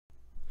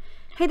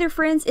Hey there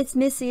friends, it's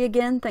Missy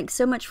again. Thanks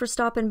so much for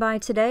stopping by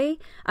today.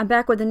 I'm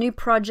back with a new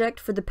project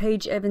for the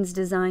Paige Evans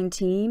design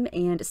team,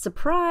 and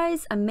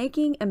surprise, I'm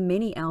making a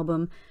mini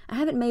album. I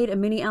haven't made a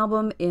mini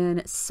album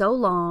in so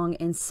long,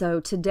 and so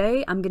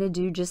today I'm going to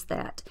do just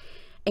that.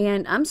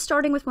 And I'm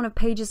starting with one of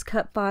Paige's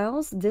cut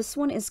files. This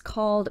one is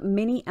called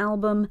Mini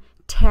Album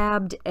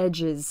Tabbed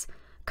Edges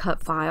cut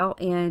file,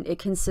 and it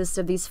consists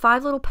of these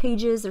 5 little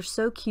pages. They're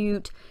so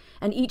cute,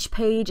 and each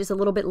page is a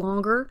little bit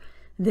longer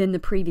than the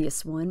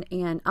previous one.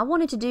 And I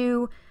wanted to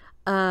do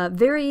a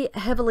very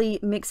heavily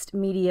mixed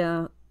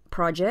media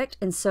project,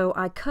 and so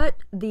I cut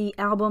the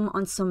album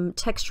on some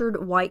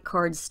textured white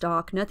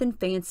cardstock, nothing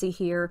fancy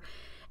here.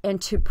 And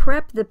to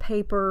prep the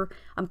paper,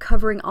 I'm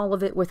covering all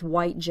of it with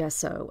white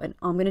gesso, and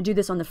I'm going to do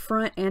this on the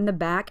front and the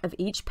back of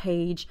each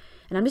page,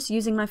 and I'm just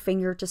using my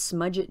finger to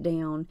smudge it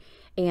down.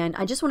 And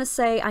I just want to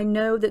say, I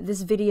know that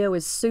this video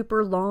is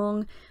super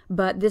long,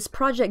 but this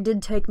project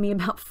did take me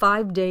about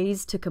 5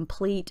 days to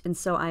complete, and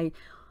so I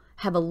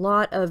have a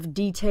lot of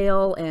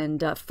detail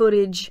and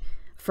footage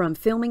from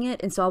filming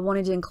it, and so I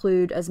wanted to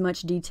include as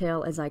much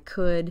detail as I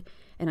could,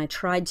 and I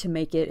tried to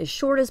make it as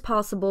short as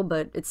possible,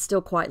 but it's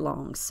still quite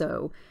long,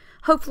 so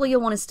hopefully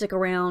you'll want to stick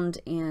around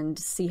and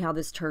see how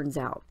this turns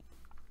out.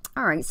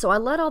 Alright, so I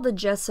let all the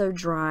gesso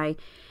dry,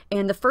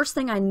 and the first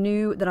thing I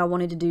knew that I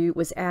wanted to do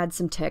was add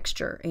some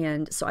texture,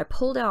 and so I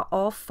pulled out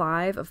all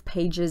 5 of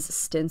Paige's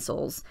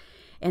stencils.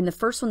 And the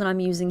first one that I'm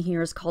using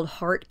here is called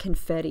Heart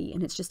Confetti,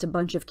 and it's just a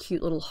bunch of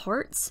cute little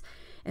hearts.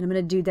 And I'm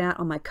going to do that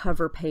on my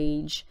cover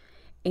page.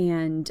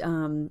 And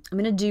I'm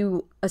going to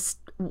do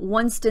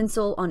one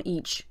stencil on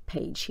each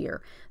page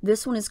here.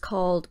 This one is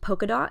called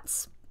Polka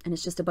Dots, and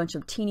it's just a bunch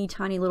of teeny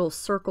tiny little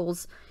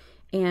circles.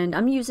 And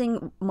I'm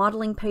using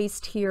modeling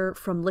paste here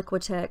from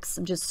Liquitex.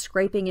 I'm just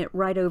scraping it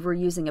right over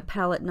using a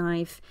palette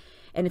knife.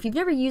 And if you've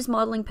never used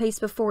modeling paste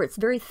before, it's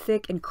very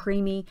thick and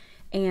creamy,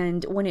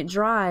 and when it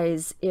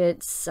dries,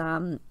 it's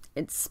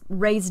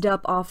raised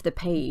up off the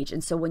page,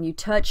 and so when you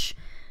touch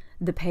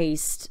the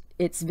paste,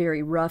 it's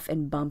very rough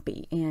and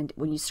bumpy, and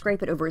when you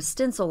scrape it over a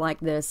stencil like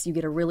this, you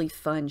get a really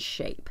fun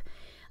shape.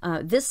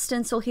 This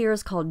stencil here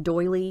is called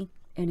Doily,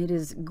 and it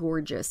is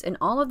gorgeous, and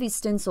all of these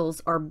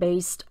stencils are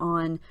based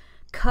on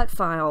cut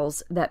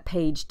files that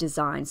Paige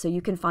designed, so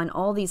you can find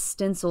all these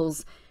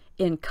stencils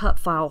in cut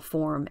file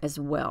form as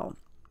well.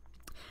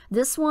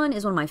 This one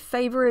is one of my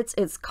favorites.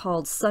 It's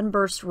called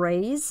Sunburst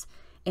Rays,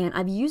 and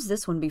I've used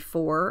this one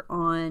before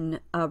on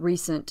a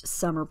recent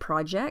summer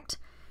project,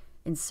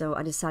 and so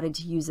I decided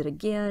to use it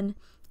again.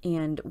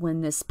 And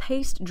when this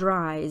paste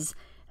dries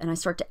and I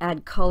start to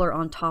add color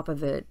on top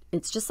of it,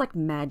 it's just like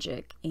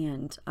magic,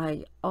 and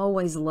I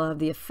always love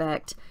the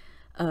effect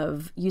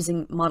of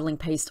using modeling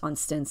paste on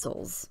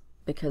stencils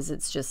because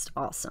it's just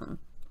awesome.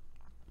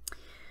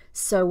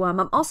 So I'm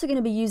also going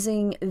to be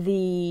using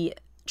the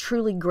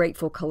Truly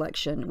Grateful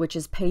collection, which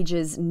is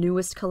Paige's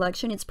newest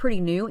collection. It's pretty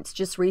new. It's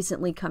just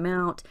recently come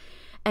out.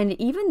 And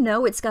even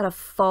though it's got a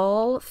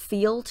fall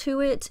feel to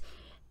it,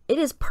 it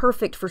is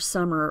perfect for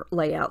summer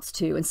layouts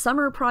too. And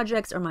summer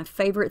projects are my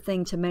favorite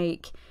thing to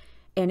make.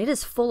 And it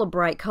is full of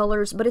bright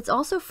colors, but it's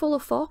also full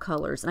of fall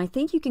colors. And I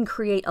think you can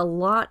create a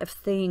lot of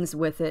things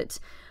with it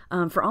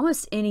for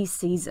almost any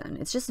season.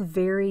 It's just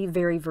very,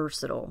 very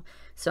versatile.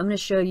 So I'm going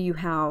to show you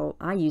how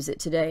I use it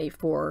today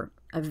for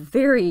a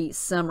very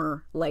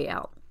summer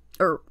layout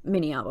or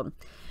mini album.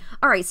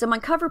 Alright, so my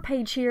cover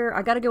page here,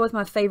 I got to go with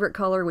my favorite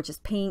color, which is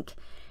pink,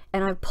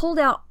 and I've pulled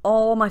out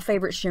all my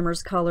favorite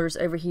shimmers colors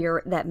over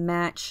here that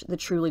match the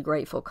Truly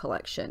Grateful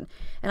collection.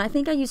 And I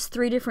think I used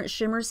 3 different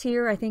shimmers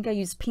here. I think I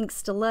used Pink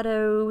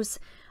Stilettos,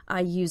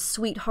 I used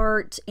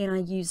Sweetheart, and I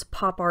used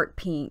Pop Art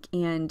Pink.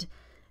 And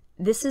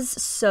this is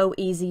so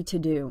easy to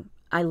do.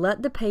 I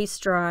let the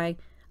paste dry,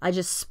 I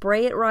just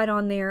spray it right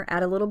on there,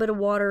 add a little bit of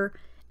water,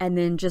 and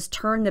then just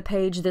turn the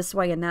page this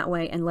way and that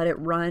way and let it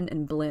run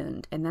and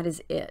blend, and that is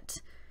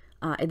it.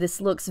 This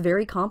looks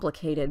very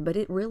complicated, but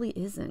it really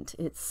isn't.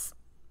 It's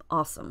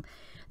awesome.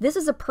 This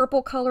is a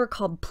purple color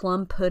called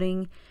Plum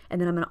Pudding,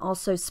 and then I'm going to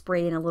also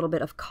spray in a little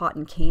bit of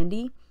Cotton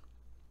Candy,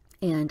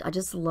 and I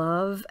just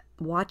love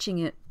watching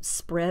it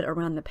spread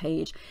around the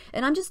page.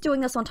 And I'm just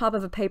doing this on top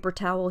of a paper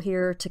towel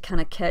here to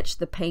kind of catch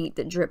the paint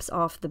that drips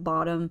off the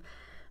bottom.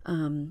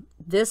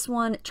 This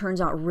one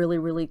turns out really,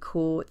 really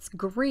cool. It's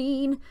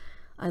green.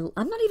 I'm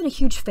not even a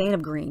huge fan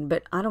of green,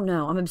 but I don't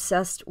know. I'm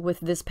obsessed with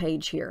this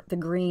page here. The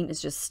green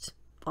is just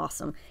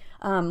awesome.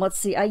 Let's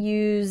see. I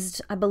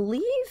used, I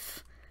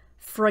believe,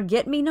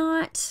 Forget Me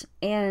Not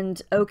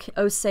and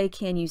Oh Say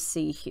Can You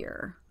See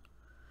here.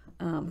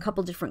 A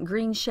couple different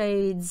green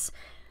shades.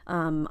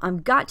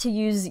 I've got to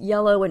use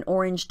yellow and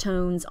orange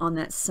tones on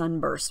that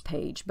Sunburst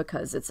page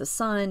because it's a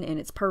sun and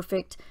it's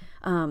perfect.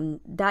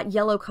 That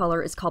yellow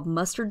color is called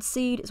Mustard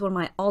Seed. It's one of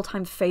my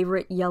all-time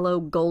favorite yellow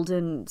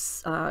golden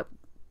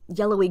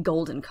yellowy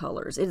golden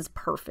colors. It is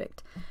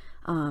perfect.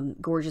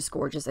 Gorgeous,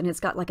 gorgeous. And it's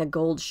got like a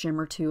gold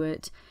shimmer to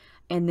it.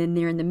 And then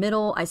there in the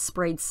middle, I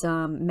sprayed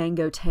some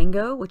Mango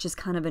Tango, which is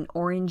kind of an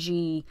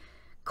orangey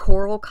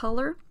coral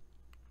color.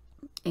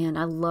 And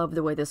I love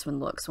the way this one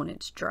looks when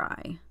it's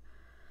dry.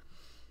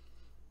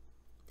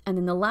 And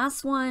then the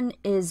last one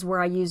is where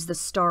I use the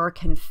star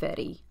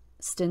confetti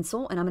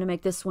stencil, and I'm going to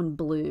make this one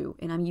blue.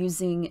 And I'm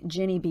using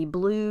Jenny B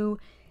Blue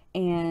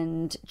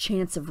and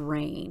Chance of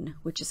Rain,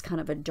 which is kind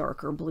of a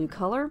darker blue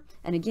color.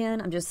 And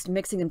again, I'm just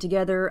mixing them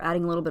together,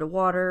 adding a little bit of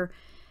water,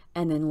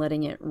 and then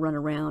letting it run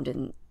around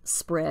and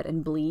spread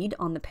and bleed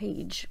on the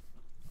page.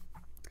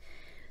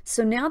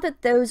 So now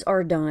that those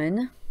are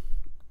done,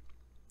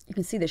 you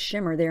can see the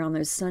shimmer there on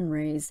those sun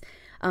rays.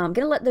 I'm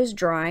going to let those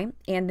dry,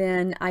 and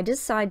then I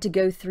decide to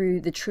go through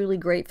the Truly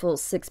Grateful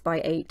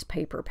 6x8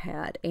 paper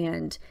pad.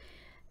 And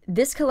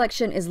this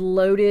collection is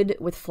loaded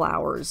with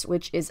flowers,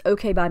 which is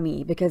okay by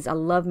me because I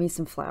love me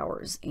some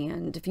flowers.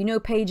 And if you know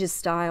Paige's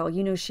style,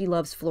 you know she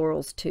loves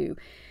florals too.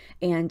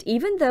 And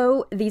even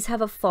though these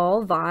have a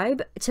fall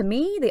vibe, to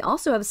me, they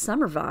also have a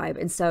summer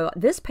vibe. And so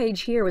this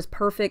page here was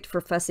perfect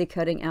for fussy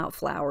cutting out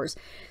flowers.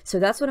 So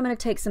that's what I'm going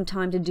to take some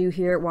time to do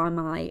here while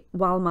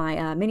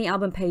my mini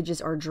album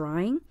pages are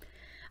drying.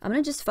 I'm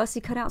going to just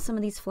fussy cut out some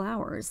of these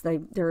flowers.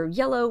 They're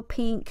yellow,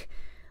 pink,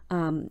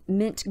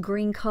 mint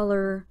green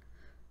color,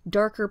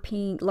 darker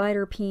pink,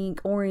 lighter pink,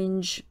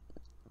 orange.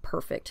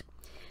 Perfect.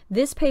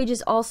 This page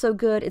is also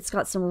good. It's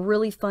got some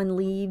really fun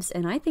leaves,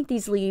 and I think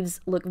these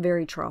leaves look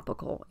very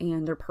tropical,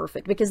 and they're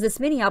perfect because this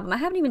mini album, I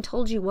haven't even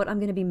told you what I'm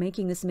going to be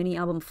making this mini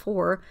album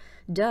for.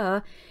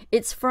 Duh.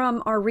 It's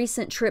from our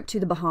recent trip to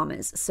the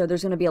Bahamas. So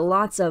there's going to be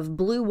lots of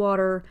blue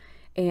water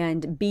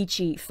and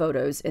beachy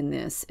photos in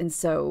this. And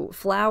so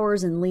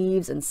flowers and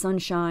leaves and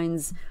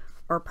sunshines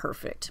are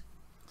perfect.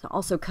 So I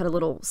also cut a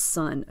little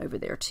sun over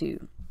there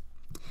too.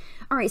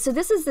 All right, so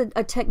this is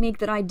a technique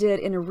that I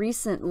did in a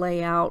recent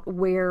layout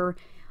where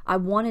I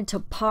wanted to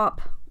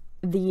pop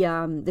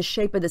the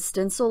shape of the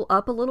stencil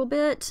up a little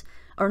bit,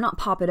 or not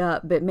pop it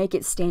up, but make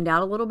it stand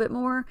out a little bit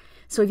more.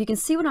 So if you can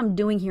see what I'm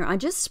doing here, I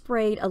just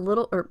sprayed a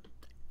little, or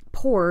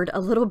poured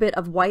a little bit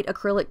of white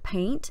acrylic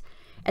paint,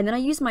 and then I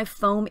used my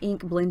foam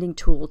ink blending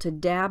tool to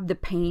dab the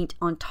paint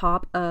on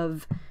top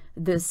of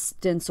this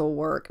stencil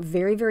work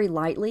very, very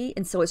lightly.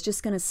 And so it's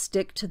just going to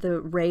stick to the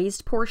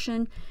raised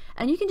portion,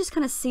 and you can just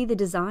kind of see the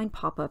design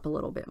pop up a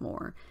little bit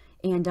more.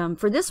 And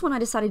for this one, I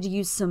decided to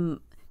use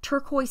some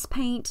turquoise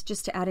paint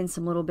just to add in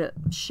some little bit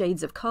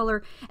shades of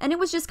color, and it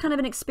was just kind of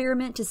an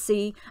experiment to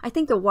see. I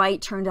think the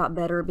white turned out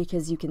better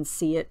because you can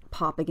see it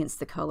pop against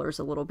the colors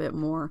a little bit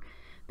more.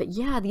 But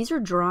yeah, these are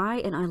dry,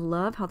 and I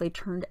love how they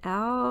turned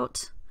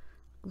out.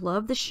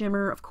 Love the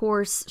shimmer. Of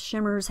course,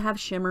 shimmers have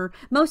shimmer.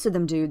 Most of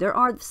them do. There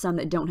are some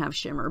that don't have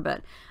shimmer,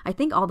 but I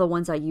think all the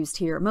ones I used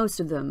here, most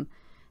of them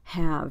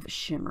have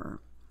shimmer.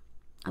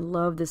 I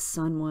love this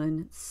sun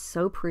one. It's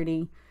so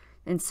pretty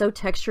and so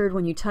textured.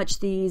 When you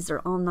touch these,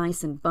 they're all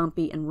nice and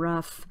bumpy and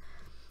rough.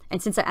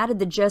 And since I added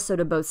the gesso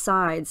to both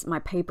sides, my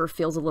paper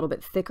feels a little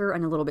bit thicker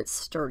and a little bit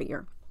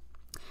sturdier.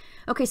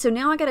 Okay, so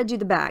now I got to do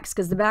the backs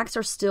because the backs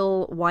are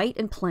still white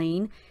and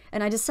plain,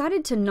 and I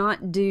decided to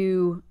not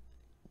do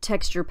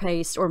texture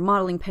paste or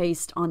modeling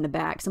paste on the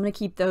backs. I'm going to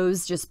keep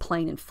those just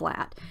plain and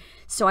flat.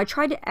 So I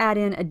tried to add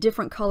in a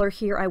different color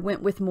here. I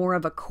went with more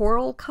of a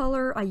coral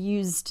color. I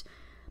used,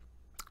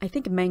 I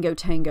think, Mango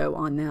Tango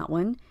on that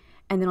one.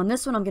 And then on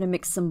this one, I'm going to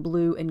mix some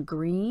blue and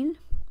green.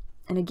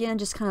 And again,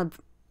 just kind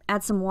of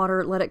add some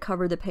water, let it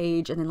cover the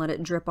page, and then let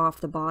it drip off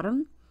the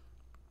bottom.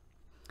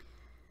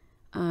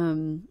 Yeah,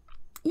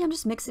 I'm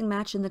just mixing,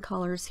 matching the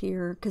colors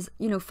here because,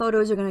 you know,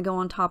 photos are going to go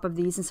on top of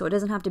these, and so it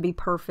doesn't have to be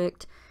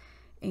perfect.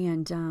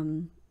 And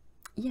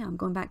yeah, I'm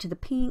going back to the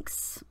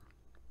pinks.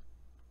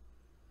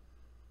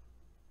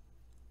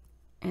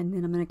 And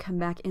then I'm going to come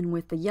back in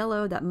with the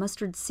yellow, that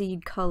mustard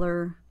seed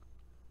color.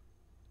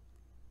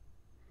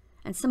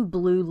 And some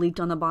blue leaked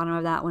on the bottom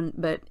of that one,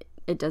 but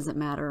it doesn't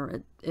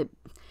matter.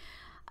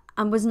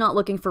 I was not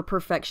looking for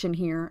perfection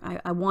here.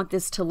 I want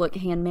this to look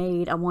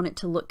handmade. I want it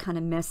to look kind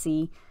of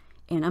messy.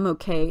 And I'm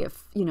okay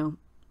if, you know,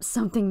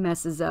 something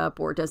messes up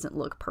or doesn't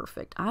look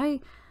perfect. I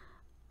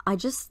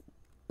just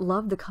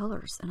love the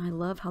colors, and I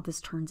love how this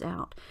turns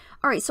out.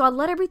 All right, so I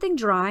let everything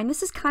dry, and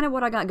this is kind of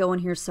what I got going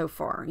here so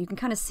far. You can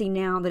kind of see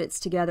now that it's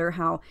together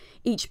how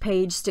each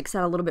page sticks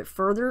out a little bit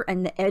further,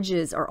 and the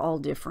edges are all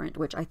different,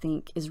 which I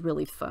think is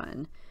really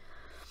fun.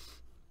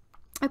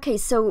 Okay,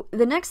 so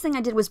the next thing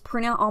I did was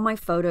print out all my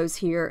photos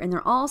here, and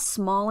they're all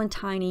small and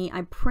tiny.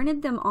 I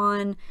printed them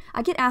on,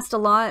 I get asked a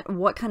lot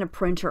what kind of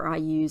printer I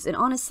use, and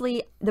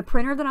honestly, the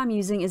printer that I'm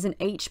using is an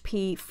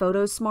HP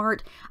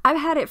PhotoSmart. I've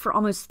had it for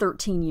almost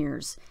 13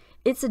 years.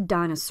 It's a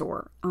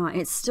dinosaur.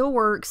 It still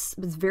works.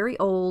 It's very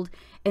old,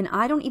 and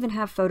I don't even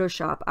have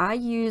Photoshop. I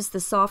use the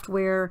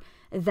software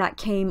that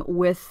came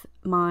with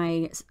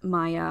my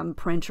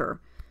printer,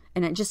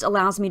 and it just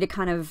allows me to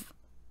kind of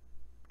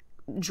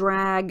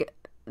drag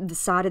the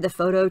side of the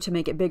photo to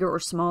make it bigger or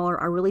smaller.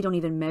 I really don't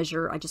even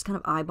measure. I just kind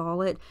of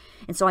eyeball it.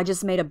 And so I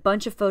just made a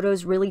bunch of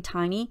photos really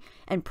tiny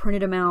and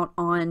printed them out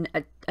on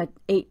a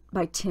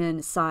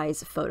 8x10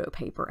 size photo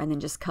paper and then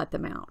just cut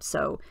them out.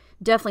 So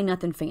definitely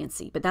nothing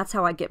fancy, but that's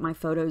how I get my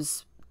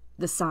photos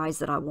the size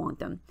that I want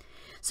them.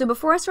 So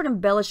before I start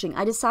embellishing,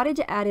 I decided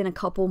to add in a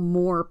couple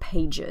more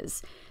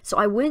pages. So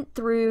I went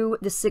through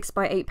the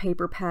 6x8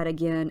 paper pad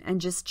again and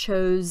just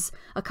chose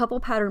a couple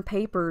pattern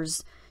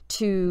papers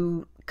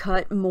to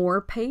cut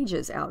more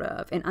pages out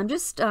of. And I'm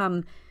just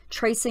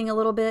tracing a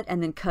little bit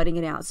and then cutting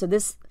it out. So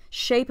this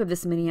shape of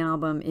this mini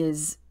album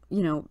is,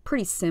 you know,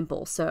 pretty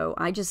simple. So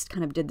I just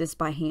kind of did this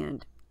by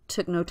hand.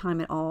 Took no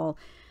time at all.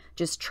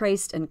 Just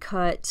traced and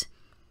cut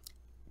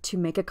to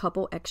make a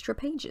couple extra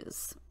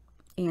pages.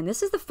 And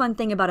this is the fun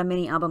thing about a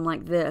mini album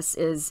like this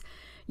is,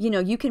 you know,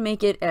 you can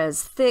make it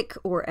as thick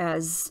or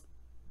as,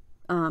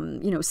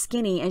 you know,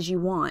 skinny as you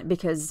want,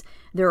 because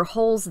there are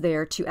holes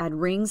there to add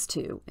rings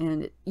to.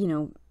 And, you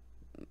know,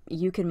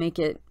 you can make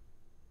it,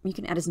 you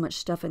can add as much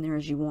stuff in there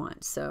as you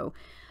want. So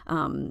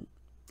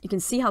you can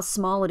see how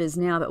small it is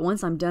now, but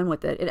once I'm done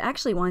with it, it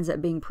actually winds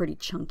up being pretty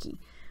chunky,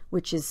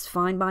 which is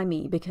fine by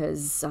me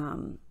because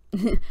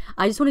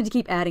I just wanted to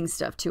keep adding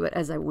stuff to it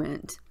as I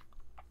went.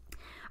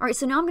 All right,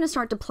 so now I'm going to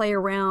start to play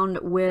around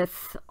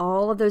with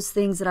all of those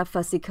things that I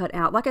fussy cut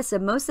out. Like I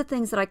said, most of the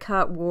things that I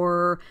cut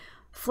were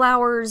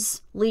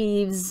flowers,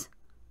 leaves,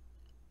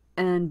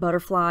 and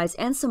butterflies,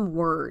 and some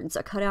words.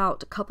 I cut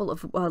out a couple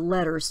of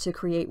letters to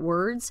create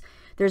words.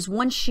 There's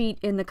one sheet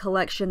in the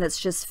collection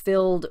that's just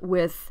filled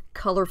with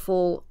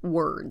colorful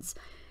words.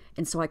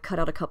 And so I cut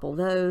out a couple of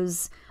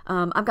those.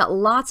 I've got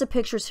lots of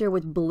pictures here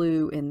with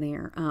blue in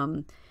there.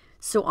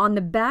 So on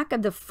the back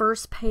of the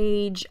first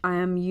page,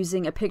 I'm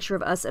using a picture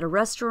of us at a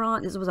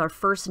restaurant. This was our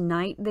first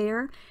night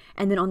there.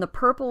 And then on the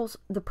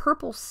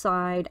purple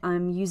side,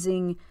 I'm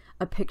using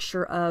a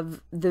picture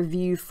of the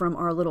view from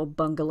our little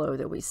bungalow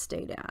that we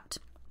stayed at.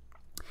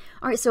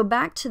 All right, so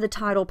back to the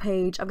title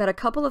page. I've got a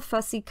couple of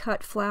fussy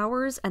cut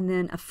flowers and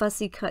then a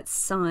fussy cut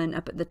sun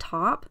up at the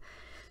top.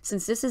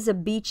 Since this is a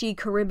beachy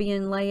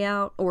Caribbean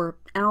layout or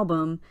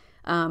album,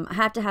 I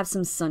have to have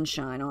some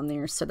sunshine on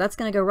there. So that's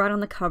going to go right on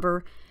the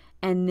cover.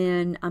 And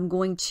then I'm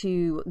going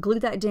to glue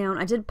that down.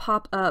 I did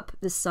pop up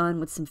the sun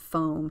with some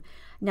foam.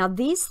 Now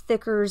these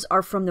thickers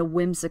are from the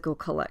Whimsical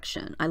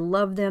collection. I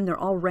love them. They're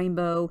all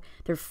rainbow.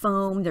 They're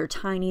foam. They're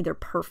tiny. They're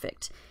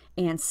perfect.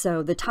 And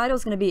so the title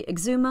is going to be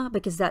Exuma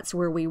because that's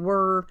where we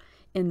were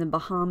in the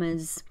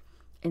Bahamas.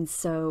 And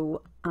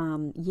so,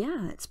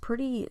 yeah, it's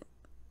pretty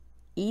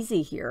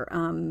easy here.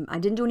 I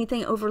didn't do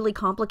anything overly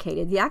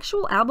complicated. The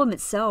actual album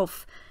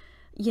itself,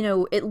 you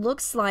know, it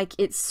looks like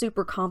it's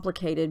super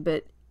complicated,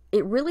 but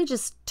it really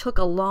just took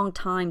a long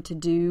time to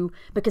do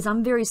because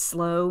I'm very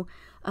slow.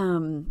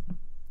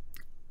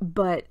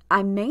 But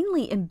I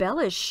mainly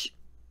embellish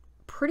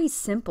pretty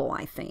simple,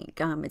 I think.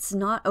 It's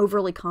not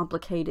overly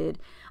complicated.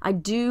 I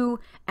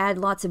do add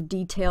lots of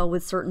detail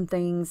with certain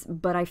things,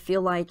 but I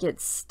feel like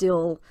it's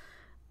still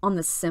on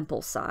the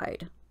simple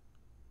side,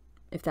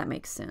 if that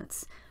makes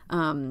sense.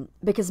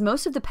 Because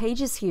most of the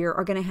pages here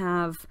are going to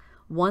have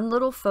one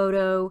little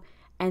photo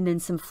and then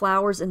some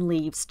flowers and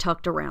leaves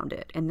tucked around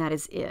it, and that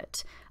is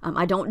it.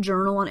 I don't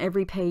journal on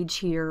every page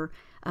here,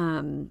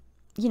 you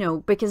know,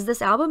 because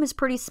this album is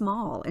pretty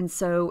small, and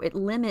so it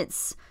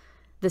limits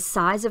the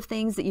size of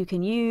things that you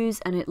can use,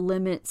 and it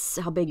limits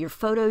how big your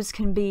photos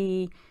can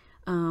be.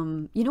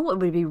 You know what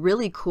would be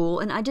really cool,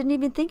 and I didn't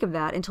even think of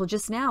that until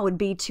just now, would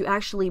be to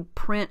actually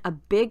print a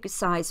big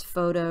size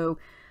photo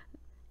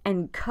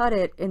and cut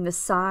it in the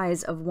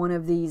size of one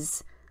of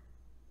these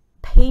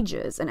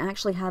pages and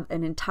actually have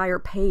an entire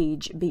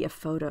page be a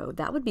photo.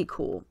 That would be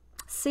cool.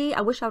 See,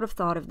 I wish I would have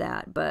thought of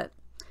that, but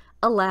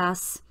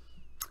alas,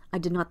 I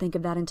did not think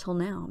of that until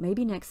now.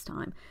 Maybe next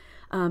time.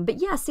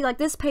 But yeah, see, like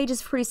this page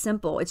is pretty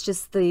simple. It's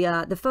just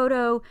the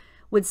photo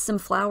with some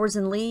flowers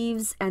and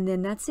leaves, and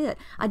then that's it.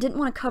 I didn't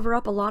want to cover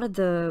up a lot of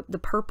the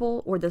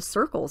purple or the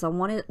circles. I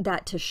wanted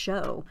that to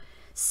show.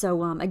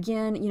 So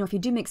again, you know, if you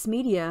do mixed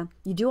media,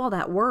 you do all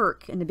that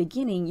work in the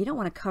beginning, you don't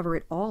want to cover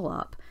it all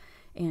up,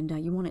 and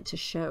you want it to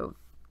show.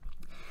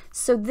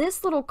 So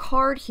this little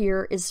card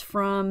here is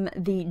from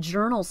the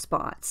journal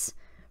spots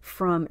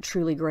from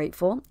Truly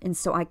Grateful, and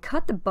so I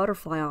cut the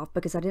butterfly off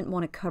because I didn't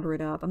want to cover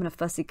it up. I'm going to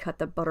fussy cut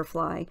the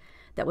butterfly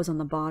that was on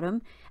the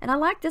bottom, and I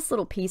like this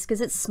little piece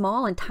because it's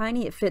small and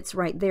tiny. It fits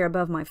right there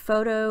above my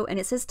photo, and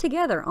it says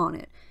Together on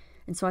it,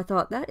 and so I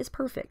thought that is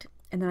perfect.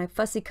 And then I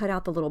fussy cut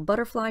out the little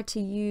butterfly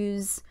to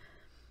use,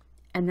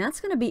 and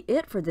that's going to be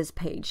it for this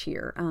page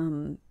here.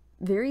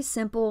 Very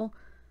simple.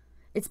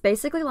 It's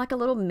basically like a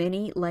little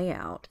mini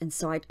layout, and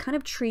so I kind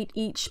of treat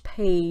each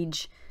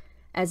page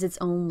as its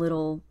own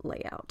little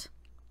layout.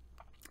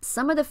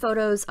 Some of the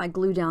photos I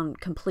glue down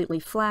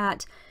completely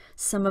flat.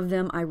 Some of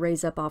them I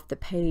raise up off the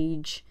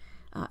page.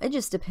 It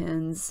just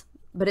depends,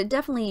 but it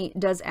definitely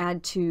does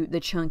add to the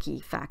chunky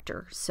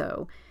factor.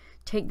 So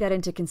take that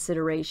into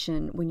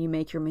consideration when you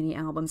make your mini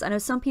albums. I know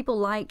some people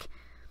like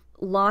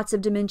lots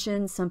of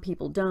dimensions, some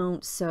people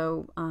don't.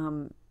 So,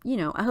 you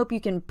know, I hope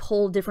you can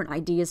pull different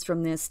ideas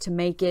from this to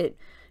make it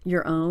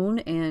your own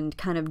and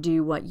kind of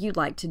do what you'd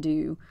like to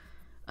do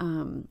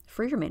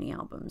for your mini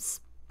albums.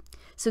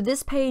 So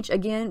this page,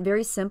 again,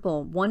 very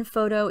simple. One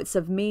photo, it's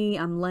of me.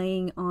 I'm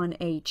laying on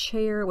a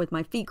chair with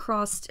my feet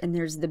crossed, and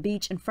there's the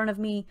beach in front of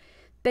me.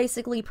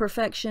 basically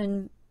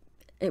perfection.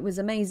 It was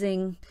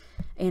amazing.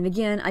 And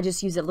again, I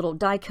just use a little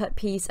die cut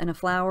piece and a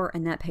flower,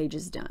 and that page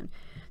is done.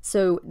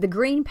 So the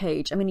green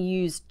page, I'm going to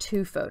use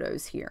 2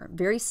 photos here,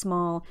 very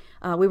small.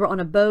 We were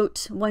on a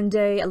boat one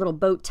day, a little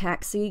boat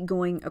taxi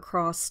going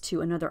across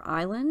to another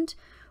island,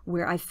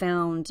 where I've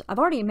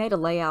already made a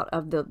layout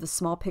of the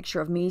small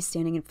picture of me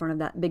standing in front of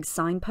that big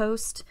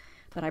signpost,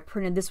 but I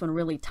printed this one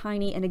really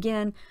tiny. And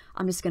again,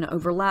 I'm just going to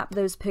overlap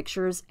those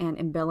pictures and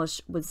embellish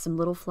with some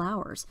little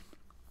flowers.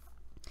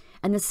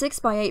 And the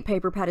 6x8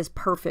 paper pad is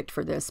perfect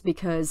for this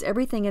because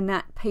everything in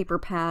that paper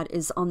pad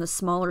is on the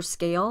smaller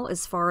scale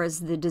as far as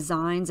the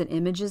designs and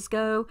images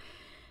go.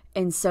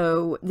 And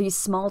so these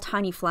small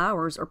tiny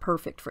flowers are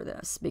perfect for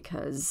this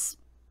because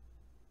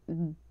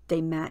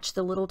they match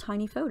the little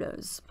tiny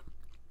photos.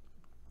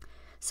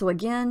 So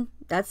again,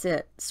 that's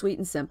it. Sweet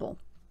and simple.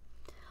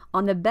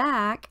 On the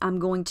back, I'm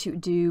going to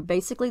do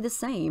basically the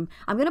same.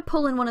 I'm going to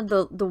pull in one of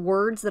the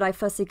words that I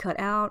fussy cut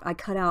out. I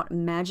cut out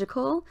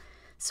magical.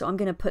 So I'm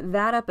going to put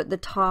that up at the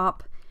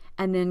top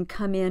and then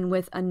come in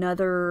with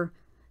another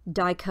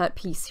die cut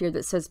piece here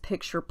that says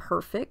picture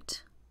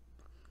perfect.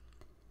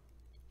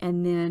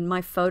 And then my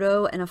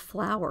photo and a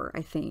flower,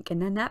 I think. And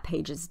then that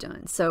page is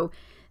done. So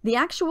the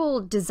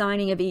actual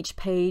designing of each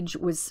page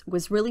was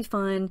really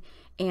fun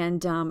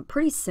and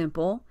pretty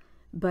simple,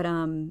 but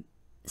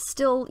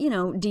still, you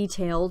know,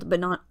 detailed,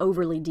 but not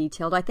overly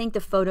detailed. I think the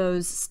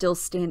photos still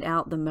stand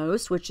out the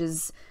most, which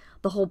is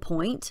the whole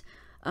point.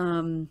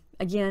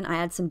 Again, I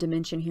add some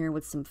dimension here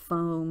with some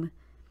foam,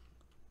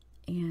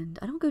 and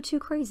I don't go too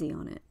crazy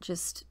on it,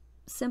 just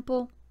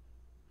simple,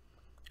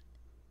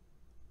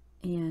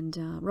 and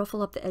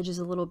ruffle up the edges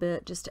a little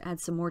bit just to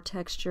add some more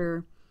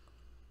texture.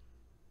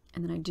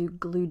 And then I do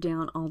glue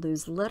down all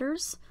those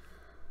letters.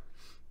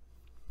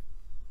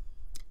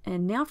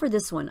 And now for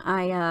this one,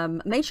 I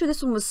made sure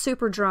this one was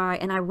super dry,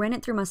 and I ran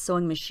it through my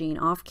sewing machine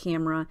off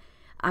camera.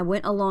 I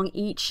went along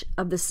each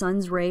of the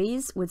sun's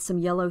rays with some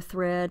yellow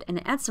thread, and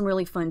it adds some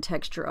really fun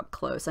texture up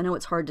close. I know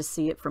it's hard to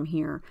see it from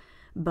here,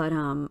 but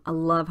I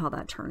love how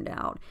that turned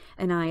out.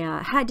 And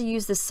I had to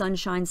use the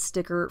sunshine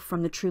sticker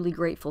from the Truly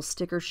Grateful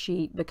sticker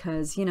sheet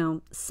because, you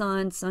know,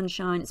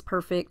 sunshine is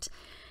perfect.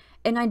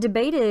 And I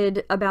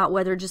debated about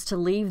whether just to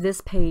leave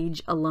this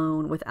page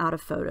alone without a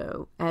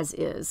photo as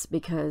is,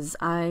 because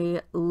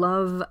I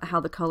love how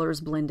the colors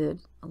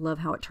blended. I love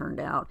how it turned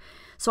out.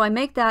 So I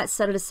make that,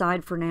 set it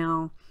aside for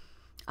now.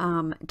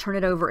 Turn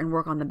it over and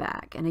work on the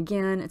back. And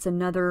again, it's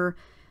another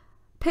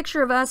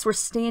picture of us. We're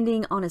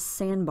standing on a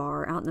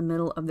sandbar out in the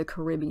middle of the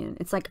Caribbean.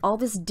 It's like all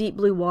this deep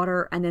blue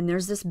water, and then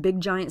there's this big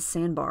giant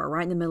sandbar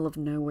right in the middle of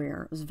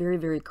nowhere. It was very,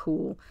 very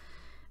cool.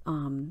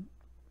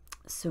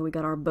 So we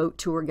got our boat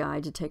tour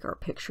guide to take our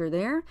picture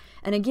there.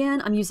 And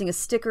again, I'm using a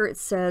sticker. It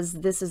says,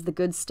 "This is the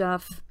good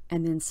stuff,"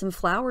 and then some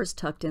flowers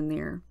tucked in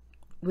there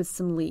with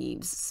some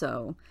leaves.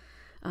 So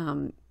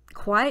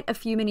quite a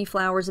few mini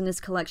flowers in this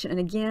collection. And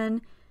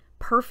again,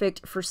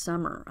 perfect for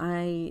summer.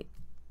 I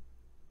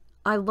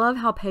love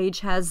how Paige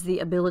has the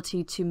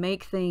ability to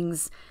make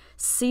things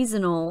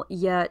seasonal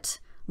yet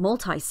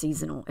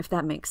multi-seasonal, if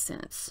that makes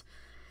sense.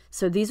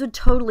 So these would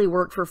totally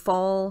work for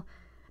fall.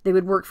 They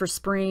would work for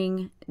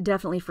spring,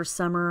 definitely for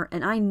summer.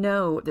 And I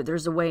know that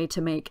there's a way to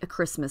make a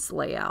Christmas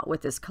layout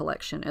with this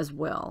collection as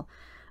well.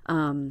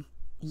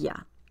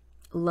 Yeah,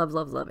 love,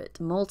 love, love it.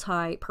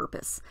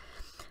 Multi-purpose.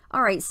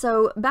 All right,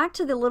 so back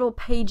to the little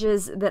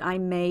pages that I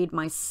made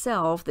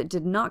myself that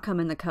did not come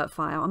in the cut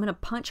file. I'm going to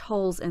punch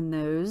holes in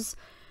those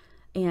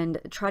and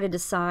try to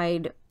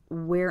decide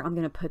where I'm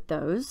going to put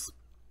those.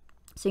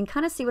 So you can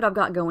kind of see what I've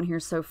got going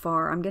here so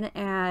far. I'm going to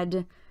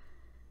add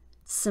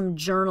some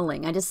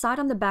journaling. I decide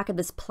on the back of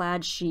this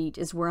plaid sheet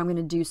is where I'm going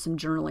to do some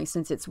journaling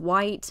since it's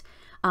white.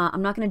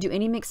 I'm not going to do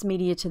any mixed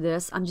media to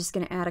this. I'm just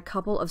going to add a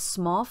couple of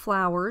small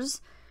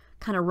flowers,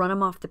 kind of run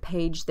them off the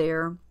page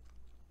there,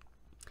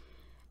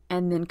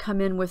 and then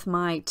come in with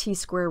my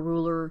T-square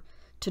ruler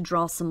to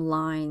draw some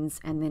lines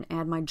and then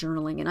add my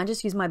journaling. And I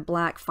just use my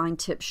black fine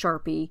tip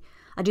Sharpie.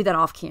 I do that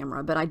off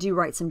camera, but I do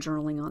write some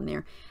journaling on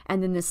there.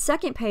 And then the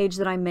second page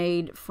that I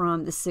made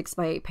from the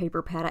 6x8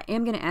 paper pad, I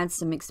am going to add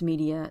some mixed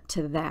media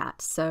to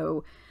that.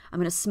 So I'm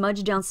going to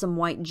smudge down some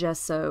white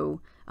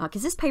gesso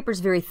because this paper is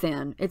very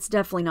thin. It's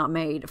definitely not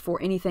made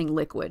for anything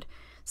liquid.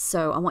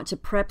 So I want to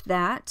prep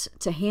that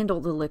to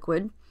handle the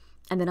liquid.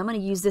 And then I'm going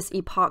to use this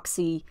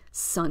epoxy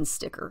sun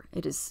sticker.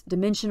 It is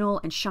dimensional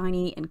and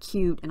shiny and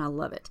cute, and I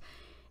love it.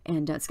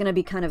 And it's going to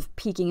be kind of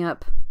peeking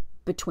up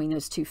between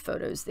those two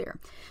photos there.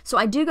 So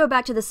I do go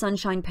back to the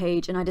sunshine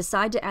page, and I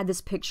decide to add this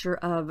picture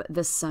of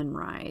the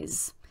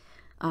sunrise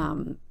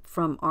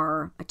from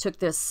our,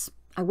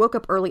 I woke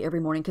up early every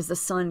morning because the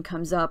sun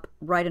comes up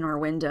right in our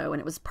window, and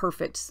it was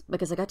perfect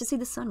because I got to see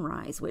the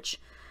sunrise,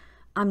 which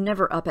I'm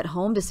never up at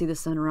home to see the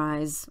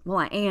sunrise. Well,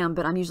 I am,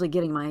 but I'm usually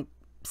getting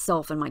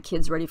myself and my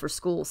kids ready for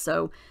school.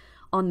 So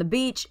on the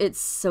beach, it's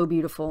so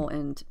beautiful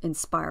and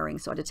inspiring.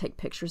 So I had to take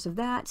pictures of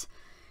that.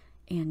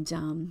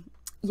 And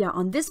yeah,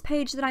 on this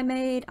page that I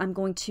made, I'm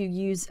going to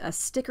use a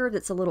sticker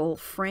that's a little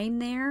frame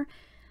there.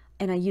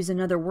 And I use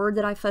another word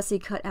that I fussy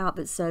cut out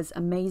that says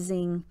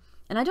amazing.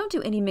 And I don't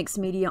do any mixed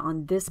media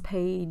on this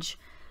page.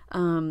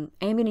 I'm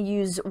going to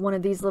use one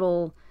of these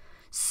little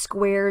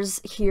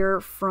squares here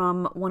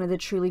from one of the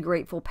Truly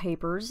Grateful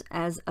papers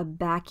as a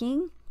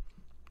backing.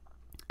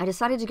 I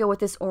decided to go with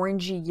this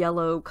orangey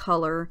yellow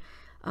color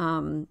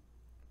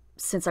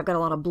since I've got a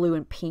lot of blue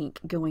and pink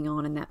going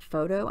on in that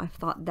photo. I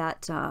thought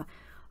that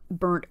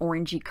burnt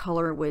orangey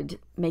color would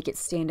make it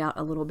stand out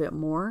a little bit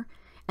more.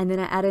 And then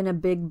I add in a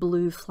big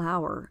blue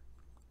flower.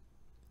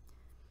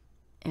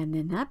 And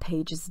then that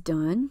page is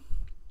done.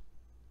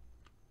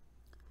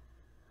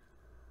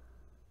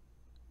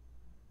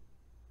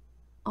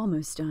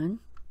 Almost done.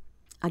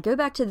 I go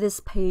back to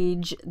this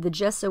page. The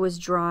gesso is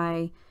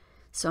dry,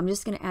 so I'm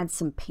just going to add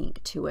some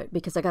pink to it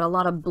because I got a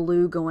lot of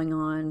blue going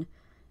on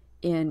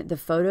in the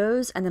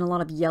photos and then a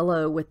lot of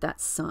yellow with that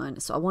sun.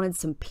 So I wanted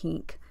some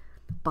pink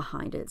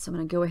behind it. So I'm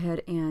going to go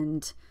ahead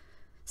and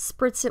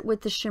spritz it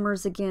with the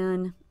shimmers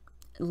again,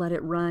 let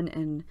it run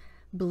and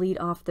bleed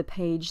off the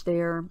page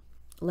there.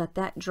 Let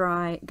that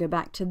dry, go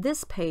back to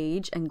this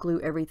page and glue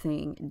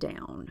everything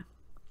down.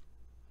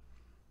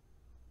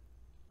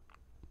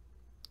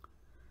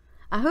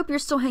 I hope you're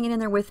still hanging in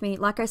there with me.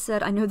 Like I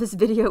said, I know this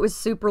video is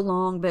super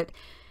long, but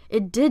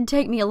it did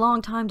take me a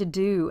long time to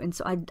do. And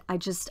so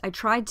I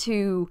tried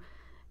to,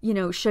 you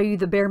know, show you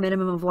the bare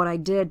minimum of what I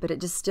did, but it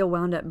just still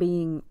wound up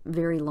being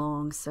very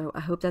long. So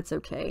I hope that's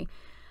okay.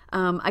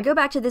 I go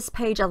back to this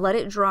page, I let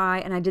it dry,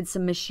 and I did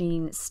some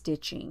machine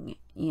stitching.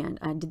 And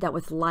I did that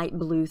with light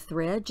blue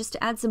thread just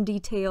to add some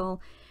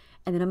detail.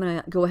 And then I'm going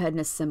to go ahead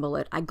and assemble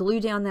it. I glue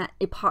down that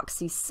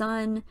epoxy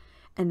sun.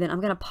 And then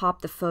I'm going to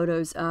pop the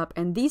photos up.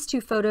 And these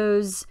two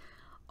photos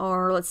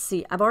are, let's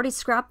see, I've already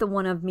scrapped the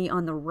one of me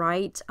on the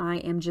right. I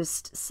am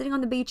just sitting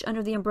on the beach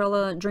under the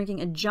umbrella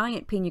drinking a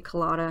giant pina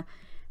colada.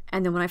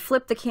 And then when I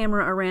flip the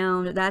camera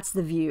around, that's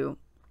the view.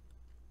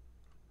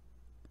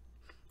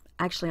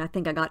 Actually, I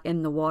think I got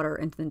in the water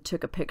and then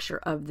took a picture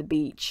of the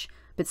beach.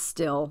 But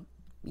still,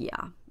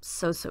 yeah,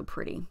 so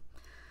pretty.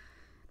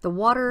 The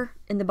water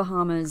in the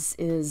Bahamas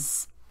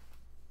is...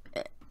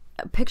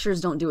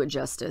 pictures don't do it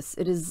justice.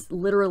 It is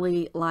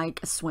literally like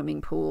a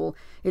swimming pool.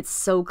 It's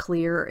so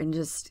clear and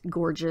just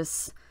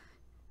gorgeous.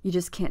 You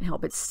just can't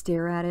help but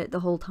stare at it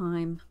the whole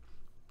time.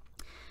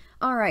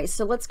 All right,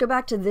 so let's go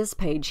back to this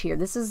page here.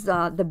 This is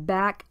the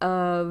back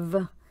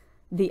of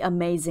the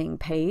Amazing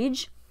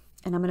page,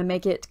 and I'm going to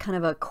make it kind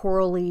of a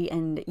corally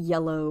and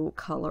yellow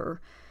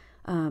color.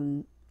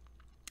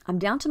 I'm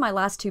down to my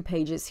last two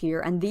pages here,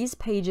 and these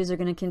pages are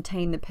going to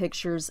contain the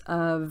pictures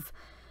of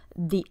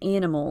the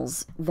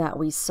animals that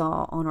we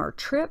saw on our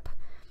trip.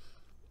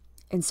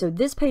 And so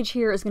this page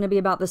here is going to be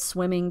about the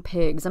swimming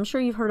pigs. I'm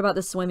sure you've heard about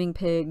the swimming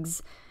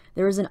pigs.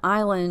 There is an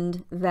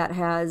island that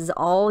has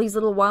all these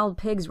little wild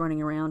pigs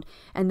running around.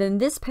 And then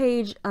this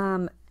page,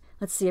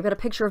 let's see, I've got a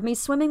picture of me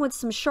swimming with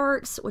some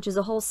sharks, which is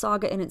a whole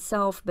saga in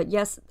itself. But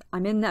yes,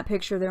 I'm in that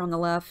picture there on the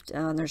left.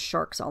 There's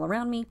sharks all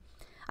around me.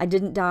 I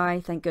didn't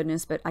die, thank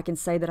goodness, but I can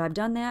say that I've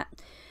done that.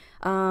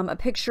 A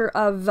picture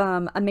of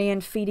a man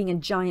feeding a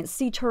giant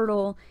sea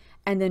turtle,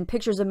 and then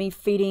pictures of me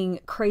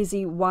feeding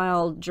crazy,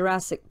 wild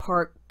Jurassic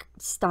Park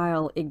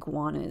style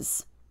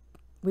iguanas.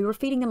 We were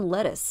feeding them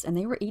lettuce, and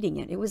they were eating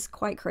it. It was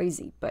quite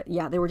crazy, but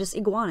yeah, they were just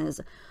iguanas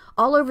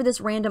all over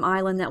this random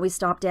island that we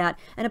stopped at,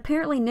 and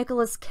apparently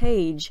Nicolas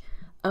Cage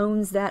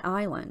owns that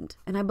island,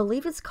 and I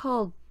believe it's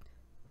called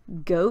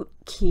Goat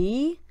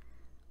Key.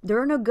 There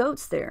are no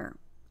goats there.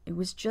 It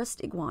was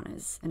just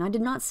iguanas, and I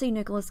did not see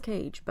Nicolas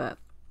Cage, but...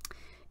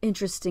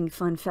 interesting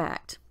fun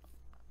fact.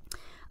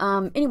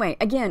 Anyway,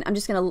 again, I'm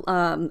just going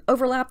to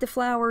overlap the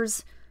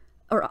flowers,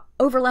 or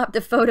overlap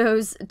the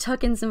photos,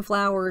 tuck in some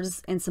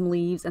flowers and some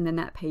leaves, and then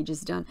that page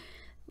is done.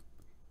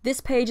 This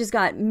page has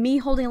got me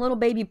holding a little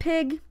baby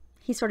pig.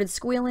 He started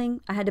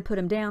squealing. I had to put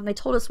him down. They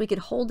told us we could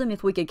hold him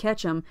if we could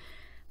catch him,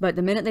 but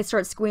the minute they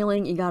start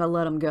squealing, you got to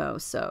let them go.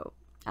 So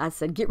I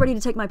said, get ready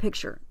to take my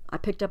picture. I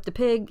picked up the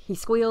pig. He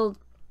squealed.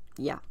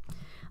 Yeah.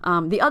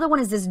 The other one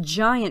is this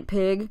giant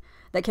pig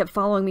that kept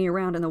following me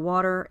around in the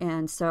water,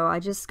 and so I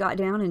just got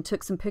down and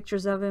took some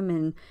pictures of him,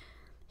 and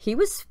he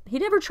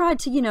never tried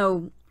to, you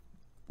know,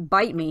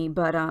 bite me,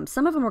 but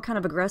some of them were kind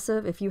of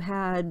aggressive. If you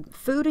had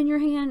food in your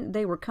hand,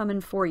 they were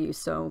coming for you,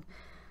 so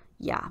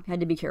yeah, had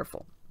to be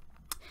careful.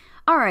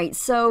 All right,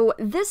 so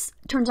this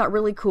turns out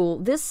really cool.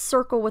 This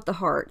circle with the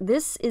heart,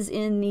 this is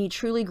in the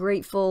Truly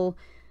Grateful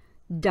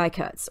die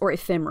cuts or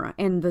ephemera,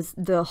 and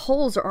the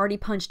holes are already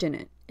punched in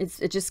it.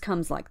 It just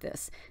comes like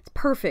this. It's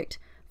perfect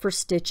for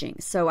stitching.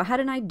 So I had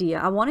an idea.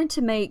 I wanted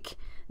to make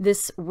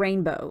this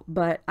rainbow,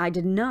 but I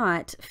did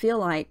not feel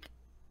like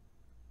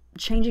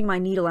changing my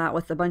needle out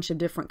with a bunch of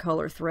different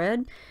color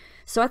thread.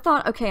 So I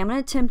thought, okay, I'm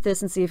going to attempt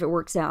this and see if it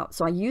works out.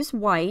 So I used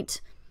white,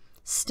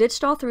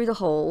 stitched all through the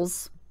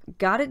holes,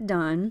 got it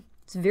done.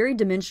 It's very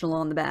dimensional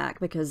on the back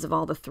because of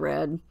all the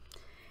thread.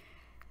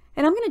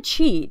 And I'm going to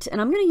cheat,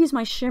 and I'm going to use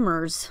my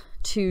shimmers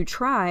to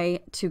try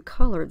to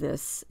color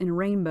this in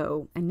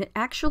rainbow. And it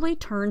actually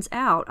turns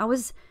out, I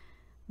was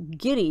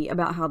giddy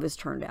about how this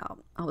turned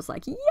out. I was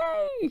like,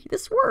 yay,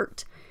 this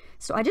worked.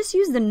 So I just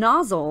use the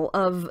nozzle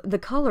of the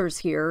colors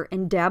here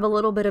and dab a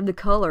little bit of the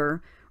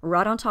color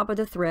right on top of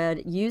the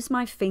thread. Use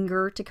my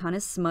finger to kind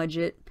of smudge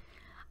it.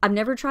 I've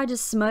never tried to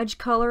smudge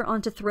color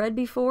onto thread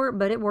before,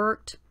 but it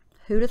worked.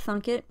 Who'da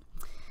thunk it?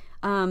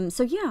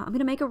 So yeah, I'm going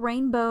to make a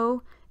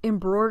rainbow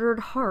embroidered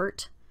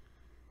heart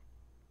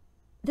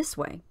this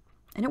way.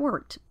 And it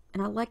worked.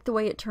 And I like the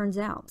way it turns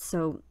out.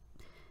 So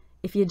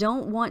if you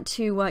don't want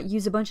to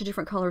use a bunch of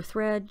different color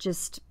thread,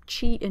 just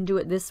cheat and do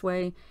it this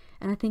way.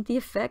 And I think the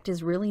effect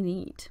is really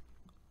neat.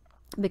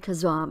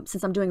 Because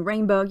since I'm doing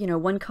rainbow, you know,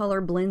 one color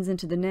blends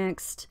into the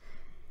next.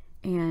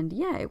 And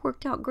yeah, it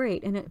worked out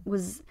great. And it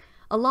was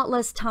a lot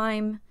less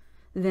time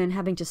than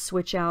having to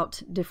switch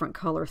out different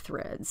color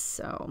threads.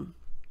 So,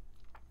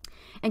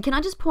 and can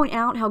I just point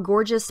out how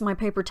gorgeous my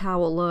paper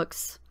towel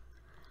looks?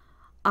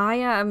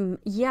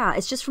 Yeah,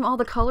 it's just from all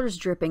the colors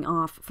dripping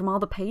off from all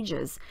the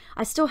pages.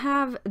 I still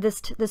have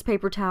this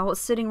paper towel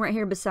sitting right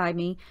here beside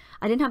me.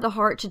 I didn't have the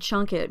heart to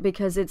chunk it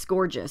because it's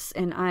gorgeous,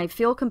 and I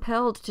feel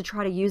compelled to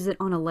try to use it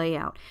on a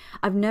layout.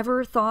 I've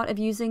never thought of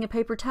using a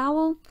paper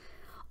towel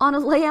on a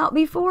layout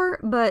before,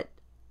 but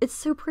it's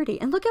so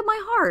pretty. And look at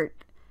my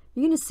heart.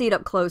 You're going to see it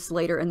up close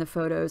later in the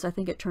photos. I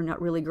think it turned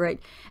out really great.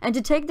 And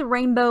to take the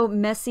rainbow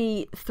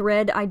messy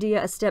thread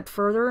idea a step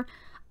further,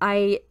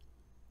 I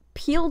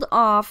peeled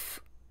off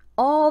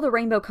all the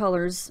rainbow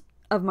colors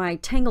of my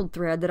tangled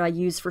thread that I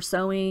use for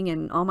sewing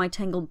and all my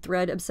tangled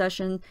thread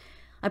obsession.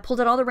 I pulled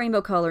out all the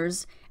rainbow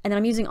colors, and then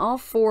I'm using all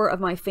 4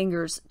 of my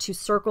fingers to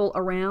circle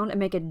around and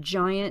make a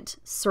giant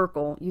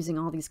circle using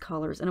all these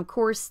colors. And of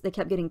course, they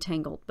kept getting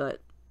tangled,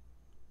 but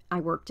I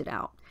worked it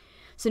out.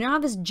 So now I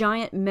have this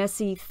giant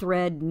messy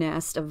thread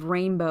nest of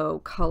rainbow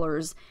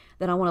colors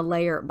that I want to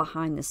layer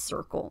behind this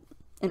circle.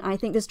 And I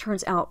think this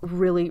turns out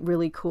really,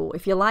 really cool.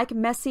 If you like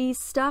messy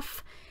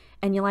stuff,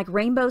 and you like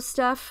rainbow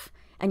stuff,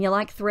 and you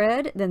like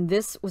thread, then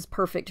this was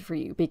perfect for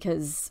you,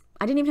 because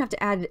I didn't even have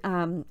to add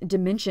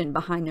dimension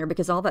behind there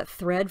because all that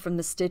thread from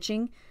the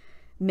stitching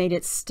made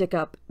it stick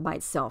up by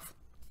itself.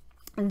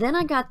 And then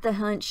I got the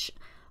hunch,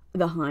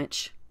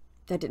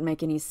 that didn't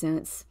make any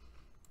sense.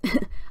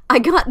 I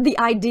got the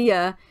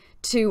idea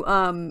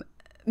to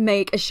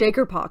make a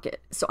shaker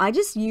pocket. So I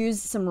just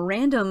used some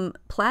random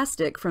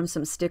plastic from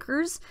some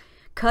stickers,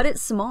 cut it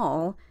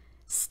small,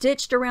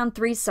 stitched around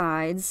 3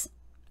 sides,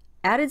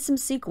 added some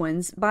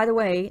sequins. By the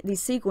way,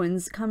 these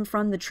sequins come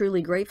from the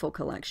Truly Grateful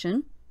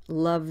collection.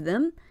 Love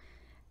them.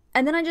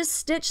 And then I just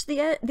stitched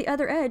the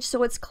other edge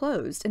so it's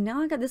closed. And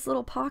now I got this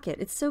little pocket.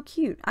 It's so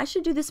cute. I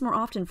should do this more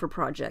often for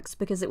projects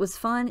because it was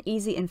fun,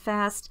 easy, and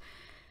fast.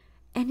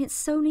 And it's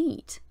so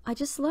neat. I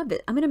just love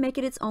it. I'm going to make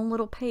it its own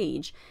little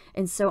page.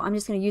 And so I'm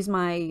just going to use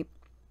my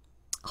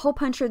hole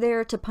puncher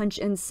there to punch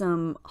in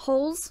some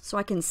holes so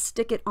I can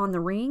stick it on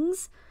the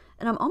rings.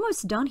 And I'm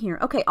almost done here.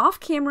 Okay, off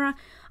camera,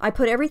 I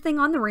put everything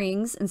on the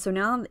rings, and so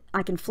now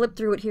I can flip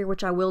through it here,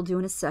 which I will do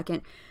in a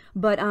second.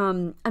 But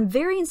I'm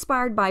very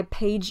inspired by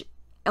Paige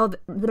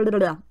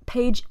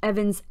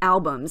Evans'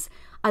 albums.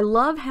 I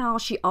love how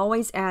she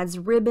always adds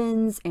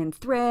ribbons and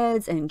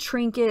threads and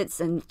trinkets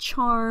and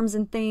charms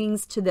and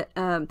things to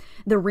the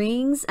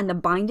rings and the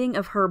binding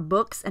of her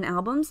books and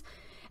albums.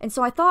 And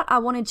so I thought I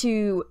wanted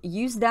to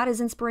use that as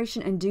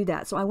inspiration and do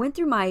that. So I went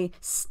through my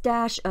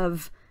stash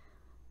of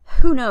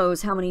who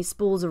knows how many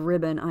spools of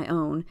ribbon I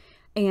own,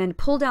 and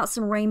pulled out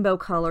some rainbow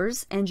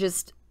colors and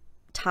just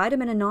tied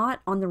them in a knot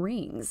on the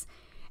rings.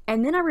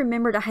 And then I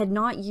remembered I had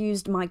not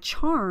used my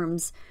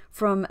charms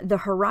from the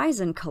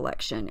Horizon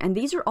collection, and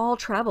these are all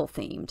travel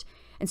themed.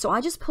 And so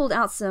I just pulled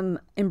out some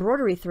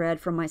embroidery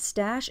thread from my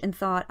stash and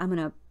thought I'm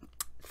going to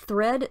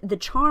thread the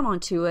charm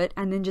onto it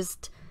and then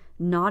just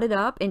knot it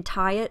up and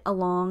tie it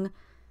along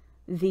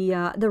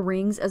the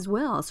rings as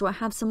well. So I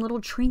have some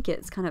little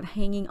trinkets kind of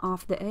hanging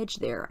off the edge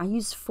there. I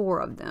used 4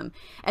 of them,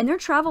 and they're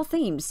travel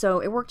themed, so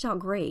it worked out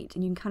great.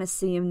 And you can kind of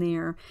see them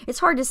there. It's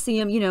hard to see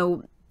them, you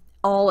know,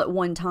 all at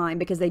one time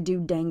because they do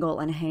dangle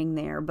and hang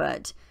there,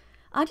 but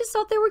I just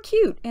thought they were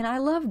cute, and I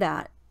love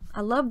that.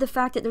 I love the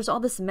fact that there's all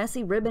this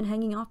messy ribbon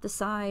hanging off the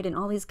side and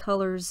all these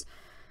colors.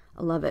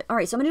 I love it. All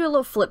right, so I'm gonna do a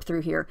little flip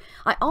through here.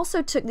 I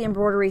also took the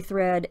embroidery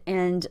thread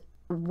and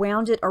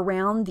wound it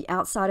around the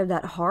outside of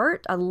that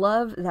heart. I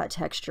love that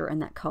texture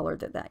and that color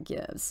that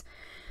gives.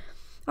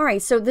 All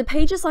right, so the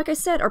pages, like I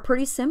said, are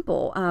pretty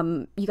simple.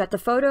 You got the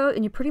photo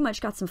and you pretty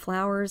much got some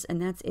flowers, and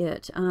that's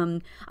it.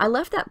 I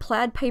left that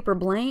plaid paper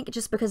blank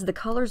just because the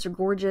colors are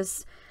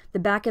gorgeous. The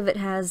back of it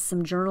has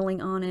some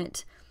journaling on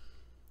it.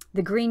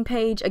 The green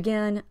page,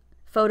 again,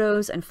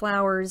 photos and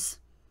flowers.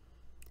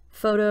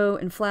 Photo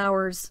and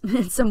flowers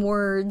and some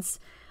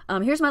words.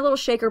 Here's my little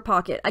shaker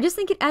pocket. I just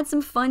think it adds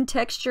some fun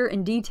texture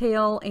and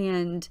detail,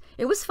 and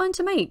it was fun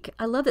to make.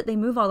 I love that they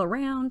move all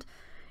around,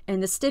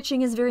 and the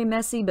stitching is very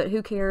messy, but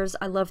who cares?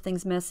 I love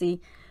things messy.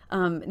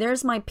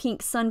 There's my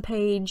pink sun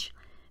page.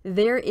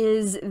 There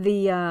is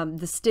the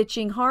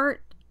stitching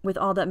heart with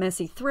all that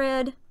messy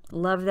thread.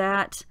 Love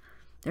that.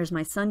 There's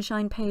my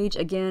sunshine page,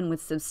 again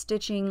with some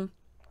stitching.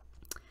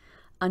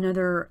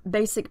 Another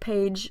basic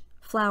page,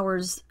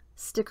 flowers,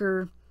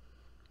 sticker.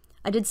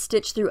 I did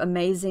stitch through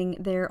amazing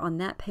there on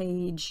that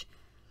page.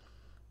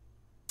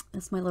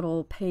 That's my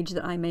little page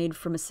that I made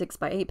from a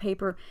 6x8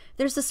 paper.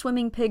 There's the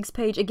Swimming Pigs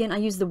page. Again, I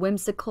used the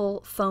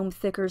whimsical foam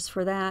thickers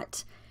for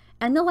that.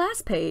 And the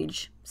last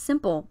page,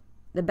 simple.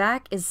 The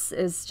back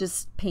is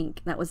just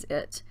pink. That was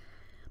it.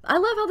 I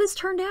love how this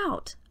turned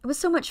out. It was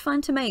so much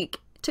fun to make.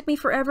 It took me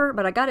forever,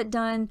 but I got it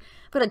done.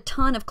 Got a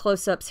ton of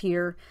close-ups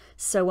here.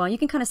 So you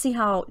can kind of see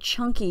how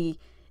chunky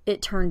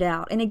it turned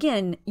out. And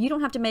again, you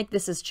don't have to make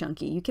this as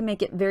chunky. You can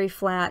make it very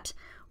flat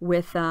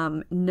with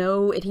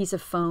no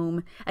adhesive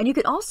foam. And you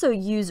could also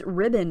use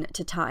ribbon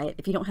to tie it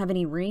if you don't have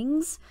any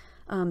rings.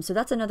 So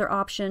that's another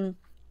option.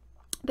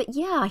 But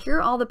yeah, here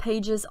are all the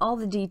pages, all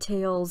the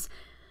details.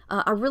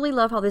 I really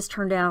love how this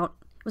turned out.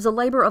 It was a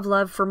labor of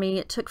love for me.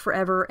 It took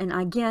forever. And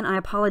again, I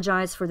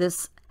apologize for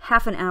this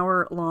half an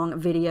hour long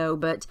video,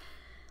 but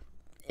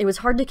it was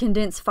hard to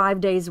condense 5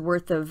 days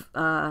worth of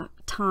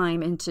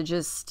time into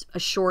just a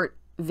short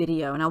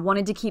video. And I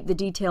wanted to keep the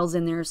details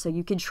in there so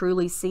you could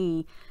truly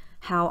see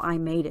how I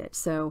made it.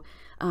 So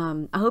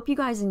I hope you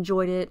guys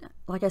enjoyed it.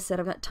 Like I said,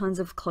 I've got tons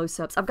of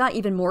close-ups. I've got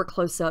even more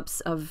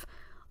close-ups of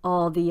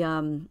all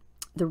the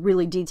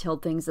really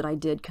detailed things that I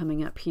did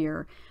coming up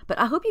here. But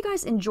I hope you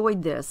guys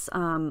enjoyed this.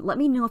 Let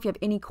me know if you have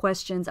any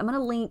questions. I'm going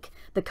to link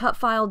the cut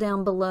file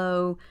down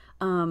below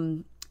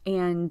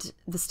and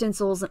the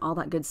stencils and all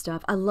that good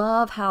stuff. I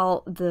love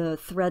how the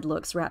thread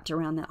looks wrapped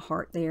around that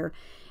heart there.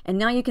 And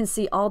now you can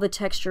see all the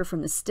texture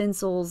from the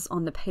stencils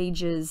on the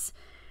pages.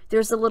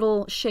 There's a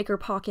little shaker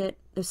pocket.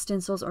 Those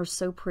stencils are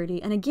so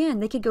pretty. And again,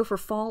 they could go for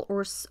fall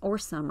or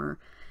summer.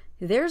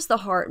 There's the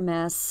heart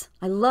mess.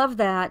 I love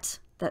that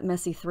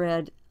messy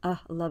thread. I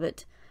love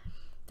it.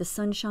 The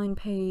sunshine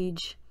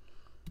page.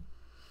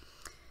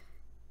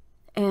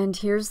 And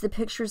here's the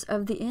pictures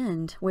of the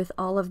end with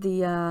all of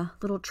the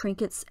little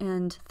trinkets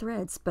and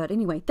threads. But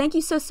anyway, thank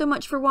you so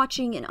much for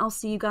watching, and I'll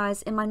see you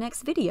guys in my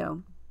next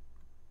video.